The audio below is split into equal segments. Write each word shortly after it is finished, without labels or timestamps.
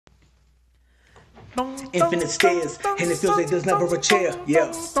Infinite stairs, and it feels like there's never a chair.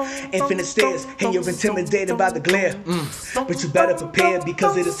 Yeah, infinite stairs, and you're intimidated by the glare. But you better prepare,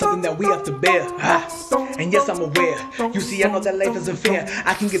 because it is something that we have to bear. And yes, I'm aware. You see, I know that life isn't fair.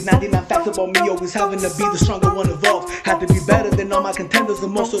 I can give 99 facts about me, always having to be the stronger one involved. Have to be better than all my contenders,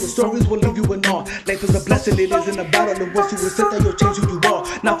 and most of the stories will leave you in awe. Life is a blessing, it isn't a battle, and once you accept that, you'll change who you are.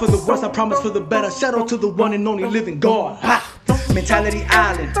 Not for the worse, I promise for the better. Shout out to the one and only living God. Mentality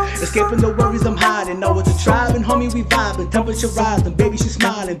Island, escaping the worries I'm hiding. Now it's a tribe and homie we vibing. Temperature rising, baby she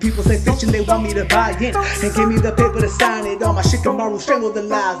smiling. People say fiction, they want me to buy in and give me the paper to sign it. All my shit tomorrow strangle the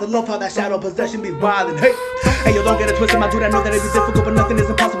lies. I love how that shadow possession be wildin'. Hey yo, don't get it twisted, my dude. I know that it be difficult, but nothing is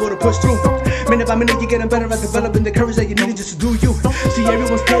impossible to push through. Minute by minute, you're getting better at developing the courage that you needed just to do you. See,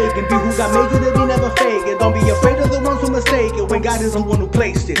 everyone's taken, be who God made you to be, never fake it. Don't be afraid of the ones who mistake it. When God is the one who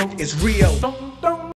placed it, it's real.